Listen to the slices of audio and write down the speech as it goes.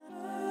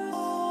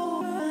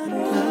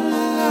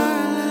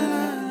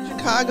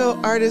Chicago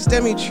artist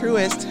Demi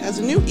Truist has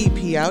a new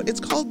EP out. It's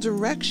called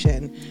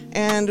Direction,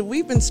 and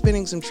we've been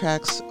spinning some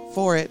tracks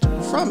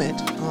from it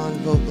on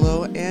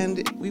Vocalo,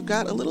 and we've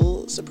got a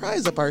little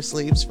surprise up our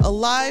sleeves, a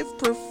live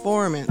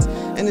performance.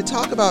 And to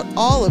talk about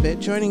all of it,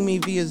 joining me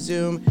via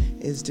Zoom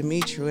is Demi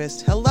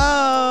Truist.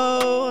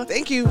 Hello!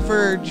 Thank you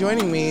for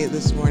joining me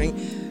this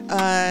morning.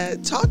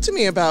 Talk to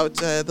me about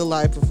the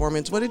live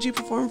performance. What did you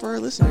perform for our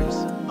listeners?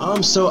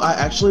 So I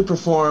actually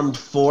performed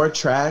 4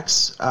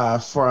 tracks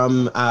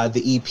from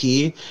the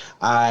EP.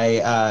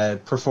 I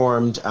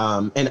performed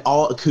in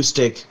all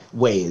acoustic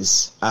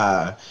ways.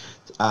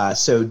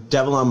 So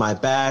Devil on My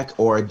Back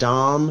or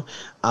Dom,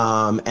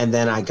 and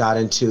then I got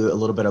into a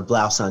little bit of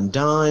Blouse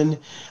Undone,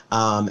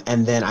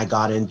 and then I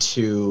got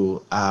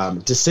into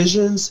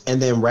Decisions,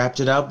 and then wrapped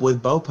it up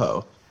with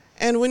Bopo.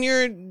 And when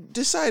you're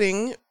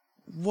deciding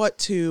what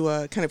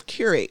to kind of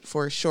curate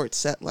for a short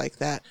set like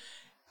that,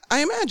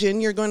 I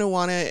imagine you're going to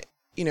want to,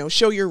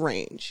 show your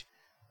range.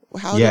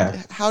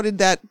 How did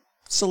that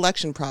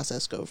selection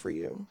process go for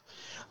you?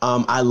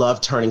 I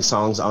love turning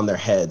songs on their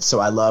heads. So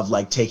I love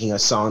taking a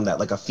song that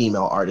a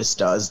female artist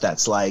does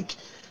that's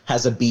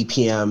has a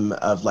BPM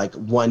of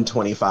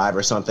 125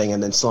 or something,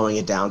 and then slowing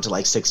it down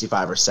to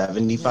 65 or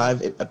 75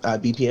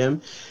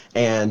 BPM.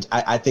 And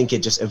I think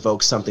it just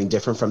evokes something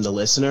different from the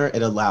listener.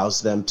 It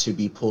allows them to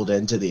be pulled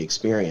into the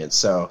experience.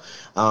 So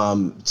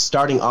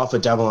starting off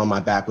with Devil on My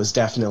Back was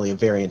definitely a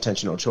very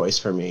intentional choice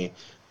for me.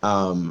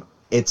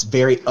 It's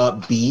very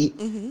upbeat,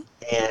 and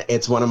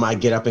it's one of my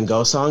get up and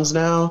go songs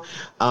now.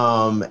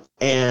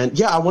 And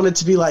yeah, I wanted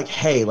to be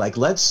hey,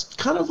 let's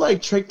kind of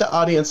trick the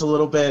audience a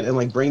little bit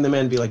and bring them in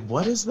and be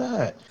what is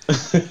that?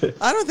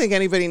 I don't think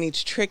anybody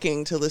needs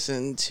tricking to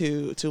listen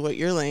to what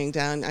you're laying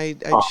down.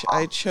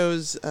 I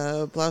chose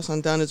Blouse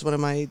Undone as one of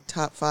my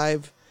top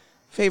 5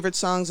 favorite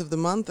songs of the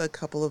month a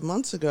couple of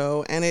months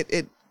ago, and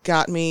it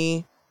got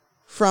me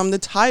from the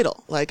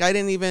title. I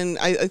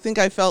think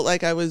I felt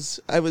like I was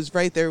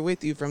right there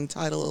with you from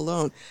title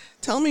alone.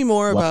 Tell me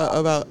more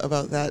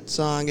about that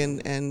song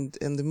and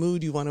the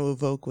mood you want to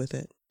evoke with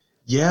it.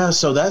 Yeah,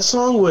 so that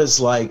song was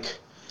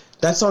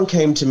that song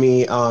came to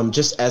me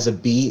just as a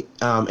beat,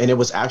 and it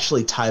was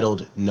actually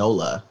titled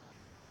Nola.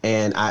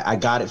 And I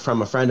got it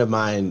from a friend of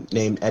mine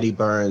named Eddie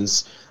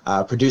Burns,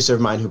 producer of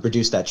mine who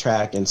produced that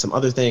track and some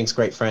other things,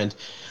 great friend.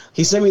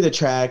 He sent me the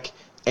track,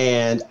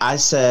 and I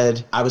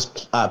said I was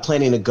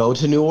planning to go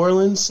to New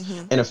Orleans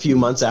in a few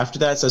months after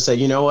that. So I said,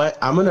 you know what,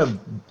 I'm going to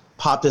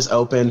pop this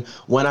open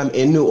when I'm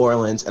in New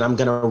Orleans, and I'm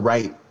going to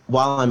write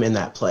while I'm in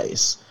that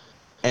place.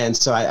 And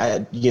so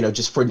I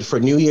just for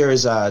New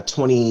Year's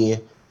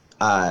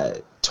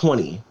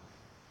 2020,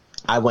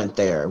 I went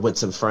there with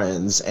some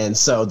friends. And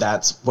so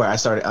that's where I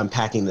started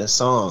unpacking this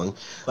song.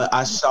 But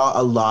I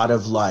saw a lot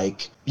of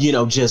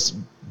just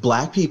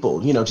Black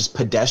people, just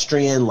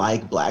pedestrian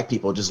Black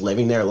people just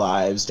living their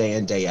lives day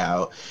in, day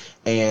out.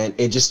 And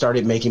it just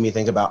started making me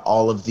think about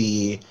all of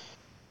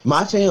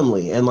my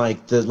family and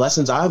the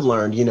lessons I've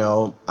learned.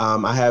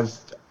 I have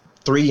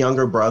 3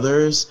 younger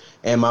brothers,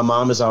 and my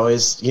mom is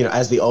always,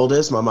 as the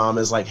oldest, my mom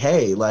is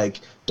hey,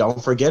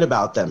 don't forget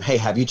about them. Hey,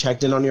 have you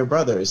checked in on your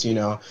brothers?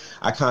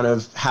 I kind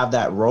of have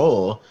that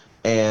role.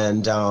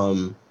 And,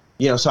 so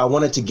I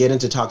wanted to get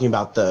into talking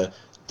about this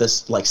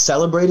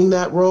celebrating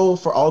that role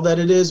for all that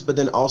it is, but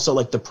then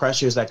also the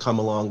pressures that come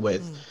along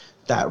with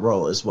that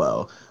role as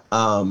well.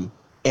 And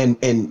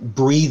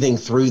breathing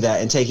through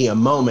that and taking a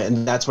moment.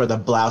 And that's where the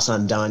Blouse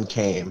Undone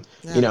came,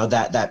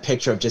 that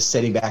picture of just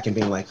sitting back and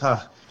being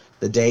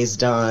the day's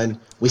done.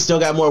 We still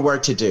got more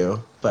work to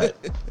do, but.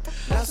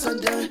 Blouse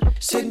undone,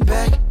 sitting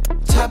back,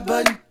 top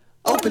button,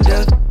 opened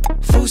up,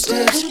 food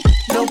stamps,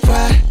 no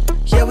pride.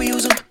 Yeah, we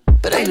use them,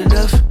 but ain't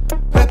enough.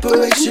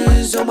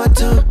 Reparations on my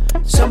tongue.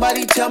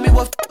 Somebody tell me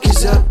what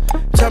is up.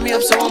 Turn me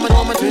up so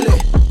I'ma feel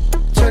it.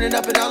 Turn it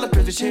up and all the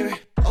privilege here.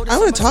 I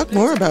want to talk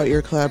more about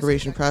your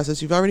collaboration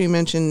process. You've already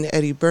mentioned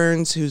Eddie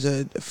Burns, who's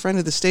a friend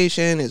of the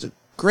station, is a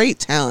great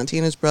talent, he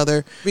and his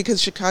brother. Because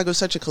Chicago's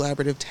such a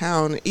collaborative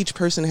town, each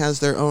person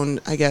has their own,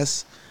 I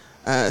guess,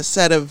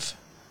 set of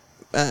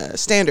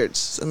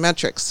standards,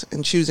 metrics,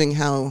 in choosing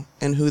how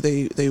and who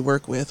they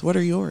work with. What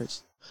are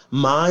yours?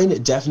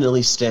 Mine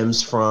definitely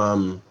stems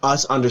from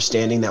us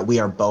understanding that we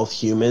are both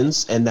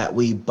humans and that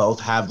we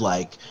both have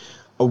a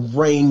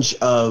range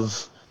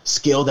of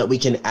skill that we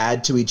can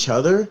add to each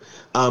other,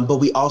 but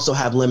we also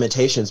have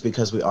limitations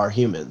because we are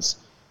humans.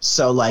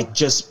 So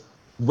just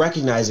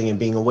recognizing and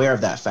being aware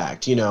of that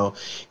fact,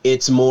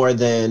 it's more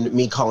than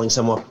me calling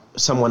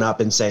someone up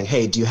and saying,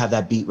 hey, do you have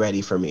that beat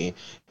ready for me?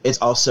 It's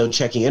also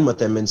checking in with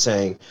them and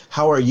saying,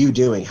 how are you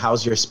doing?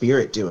 How's your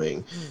spirit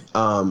doing?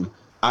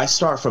 I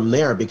start from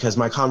there because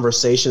my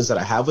conversations that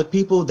I have with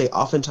people, they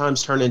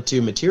oftentimes turn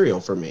into material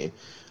for me.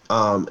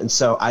 And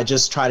so I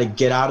just try to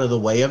get out of the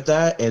way of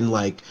that and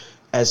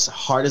as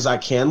hard as I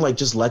can,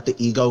 just let the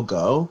ego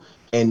go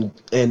and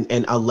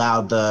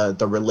allow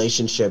the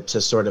relationship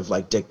to sort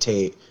of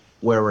dictate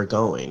where we're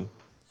going.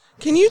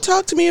 Can you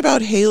talk to me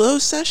about Halo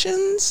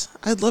Sessions?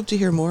 I'd love to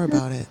hear more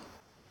about it.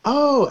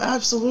 Oh,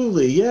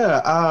 absolutely.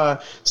 Yeah.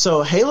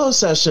 So Halo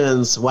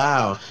Sessions,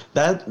 wow.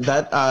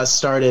 That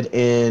started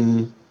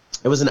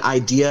it was an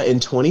idea in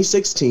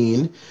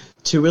 2016.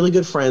 Two really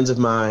good friends of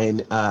mine,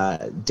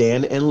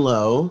 Dan and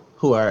Lo,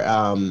 who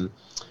are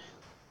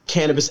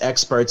cannabis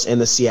experts in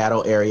the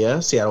Seattle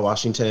area, Seattle,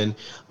 Washington.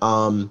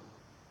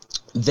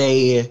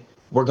 They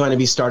were going to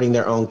be starting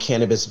their own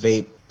cannabis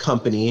vape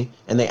company,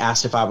 and they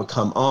asked if I would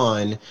come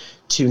on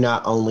to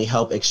not only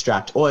help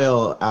extract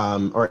oil,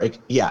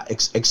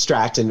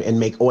 extract and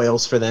make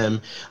oils for them,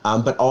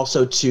 but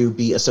also to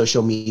be a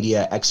social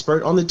media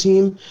expert on the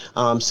team.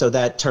 So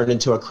that turned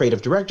into a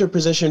creative director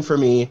position for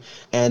me,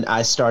 and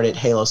I started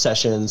Halo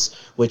Sessions,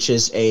 which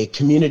is a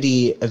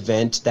community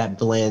event that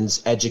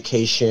blends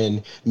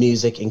education,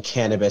 music, and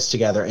cannabis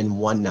together in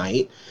one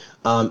night.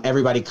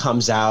 Everybody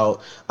comes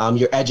out.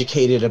 You're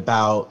educated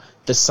about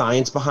the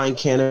science behind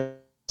cannabis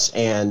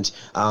and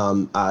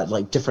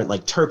like different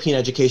like terpene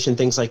education,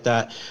 things like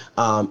that.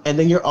 And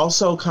then you're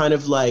also kind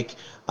of like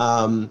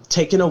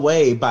taken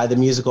away by the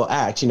musical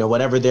act,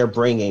 whatever they're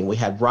bringing. We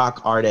had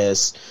rock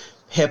artists,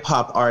 hip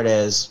hop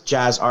artists,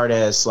 jazz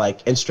artists,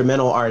 like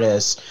instrumental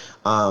artists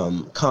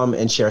come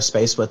and share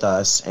space with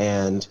us.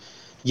 And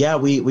yeah,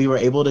 we were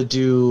able to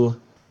do,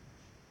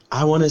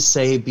 I want to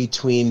say,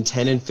 between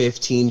 10 and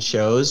 15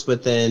 shows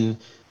within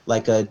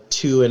like a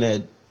two and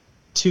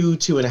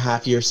a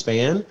half year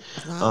span.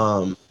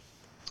 Wow.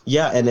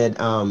 Yeah, and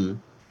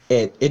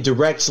it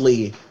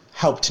directly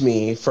helped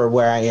me for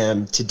where I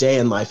am today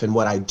in life and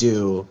what I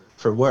do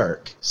for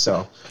work.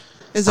 So,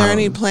 is there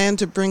any plan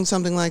to bring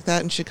something like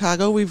that in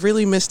Chicago? We've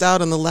really missed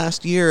out on the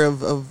last year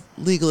of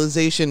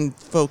legalization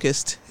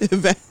focused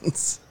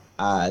events.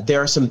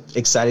 There are some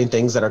exciting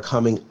things that are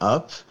coming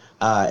up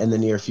in the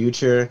near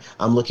future.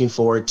 I'm looking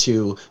forward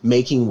to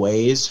making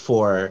ways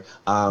for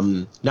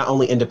not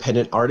only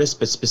independent artists,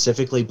 but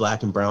specifically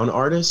Black and Brown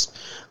artists,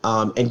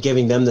 and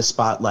giving them the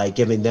spotlight,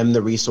 giving them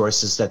the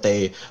resources that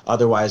they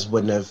otherwise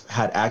wouldn't have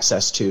had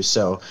access to.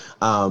 So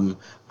I'm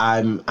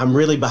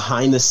really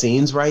behind the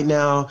scenes right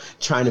now,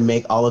 trying to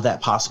make all of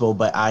that possible,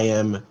 but I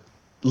am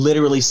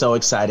literally so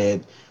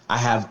excited. I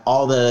have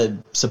all the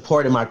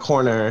support in my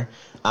corner,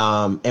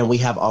 and we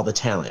have all the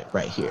talent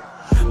right here.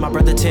 My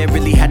brother Ted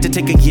really had to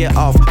take a year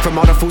off from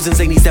all the fools and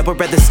zanies that would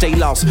rather stay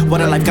lost.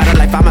 What a life, got a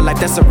life, I'm a life,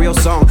 that's a real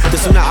song. The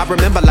sooner I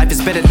remember life is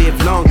better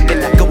live long.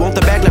 And I go on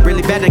the bag like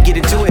really bad, I get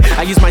into it.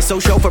 I use my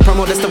social for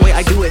promo, that's the way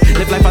I do it.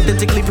 Live life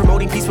authentically,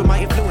 promoting peace with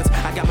my influence.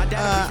 I got my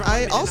dad.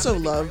 I also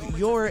love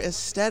your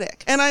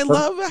aesthetic, and I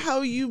love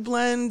how you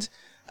blend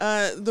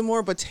the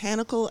more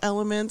botanical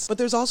elements, but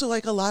there's also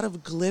like a lot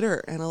of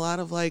glitter and a lot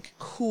of like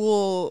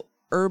cool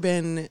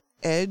urban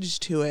edge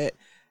to it.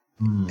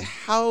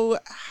 How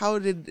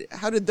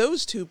did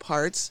those two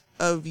parts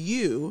of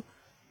you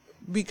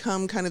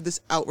become kind of this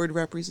outward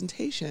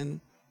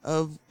representation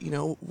of,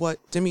 what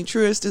Demi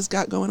Truist has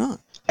got going on?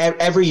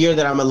 Every year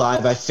that I'm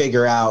alive, I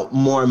figure out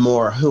more and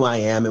more who I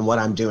am and what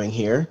I'm doing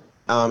here.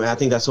 And I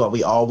think that's what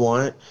we all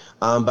want.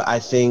 But I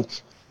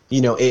think,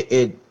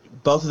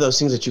 both of those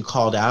things that you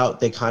called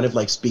out, they kind of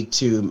like speak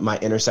to my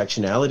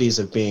intersectionalities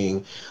of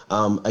being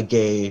a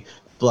gay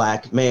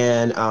Black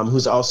man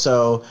who's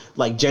also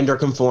like gender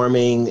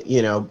conforming.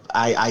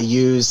 I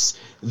use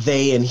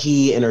they and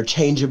he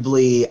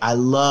interchangeably. I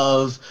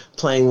love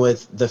playing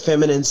with the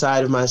feminine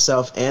side of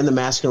myself and the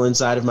masculine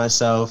side of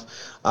myself.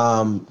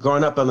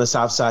 Growing up on the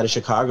south side of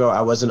Chicago,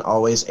 I wasn't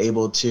always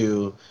able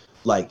to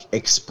like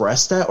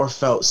express that or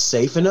felt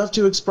safe enough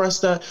to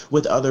express that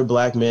with other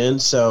Black men.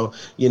 So,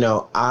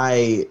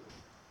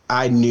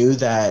 I knew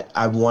that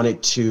I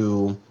wanted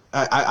to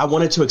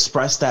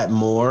express that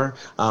more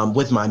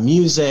with my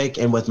music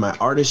and with my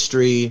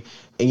artistry,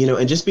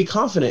 and just be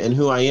confident in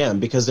who I am,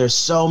 because there's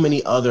so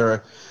many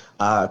other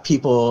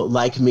people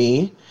like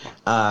me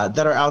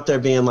that are out there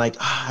being like,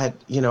 I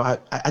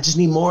just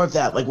need more of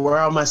that. Like, we're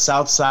on my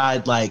South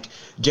Side, like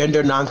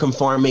gender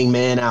nonconforming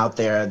men out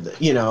there,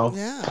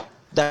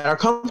 that are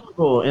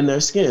comfortable in their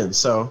skin.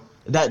 So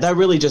that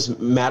really just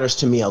matters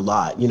to me a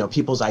lot.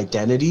 People's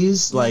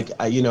identities, like,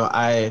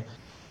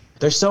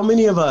 there's so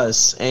many of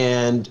us,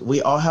 and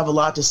we all have a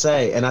lot to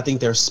say. And I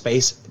think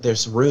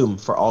there's room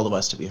for all of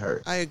us to be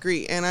heard. I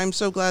agree. And I'm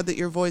so glad that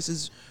your voice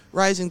is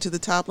rising to the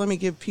top. Let me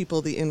give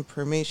people the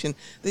information.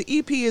 The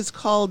EP is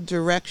called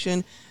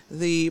Direction.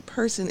 The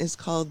person is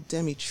called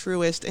Demi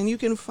Truist. And you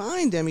can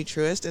find Demi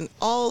Truist and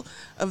all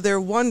of their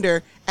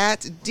wonder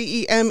at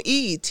DEMETRUEST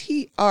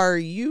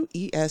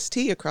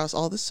across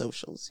all the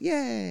socials.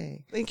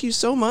 Yay. Thank you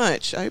so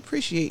much. I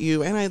appreciate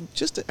you. And I'm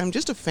just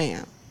a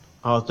fan.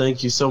 Oh,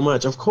 thank you so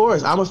much. Of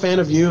course, I'm a fan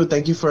of you.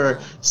 Thank you for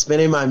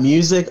spinning my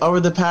music over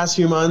the past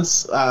few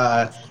months.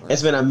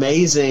 It's been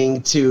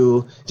amazing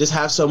to just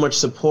have so much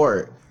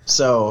support.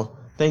 So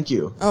thank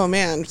you. Oh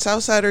man,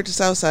 Southsider to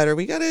Southsider,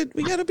 we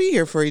gotta be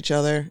here for each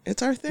other.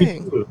 It's our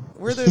thing.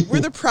 We're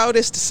the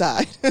proudest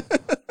side.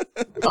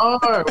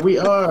 We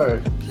are.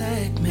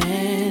 Black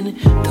man,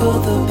 throw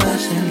the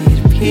bus and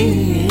lead a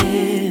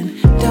pin.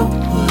 Don't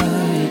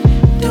worry,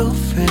 don't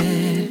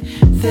fret.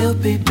 They'll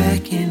be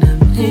back in a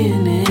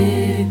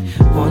minute.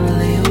 Wanna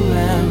lay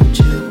around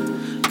you.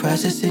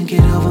 Processing,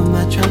 get over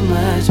my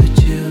traumas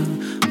with you.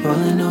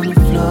 Rolling on the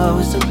floor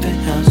with some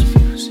penthouse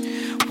views.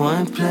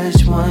 1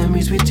 + 1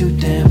 means we too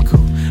damn cool.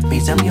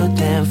 Means I'm your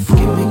damn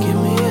fool. Give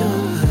me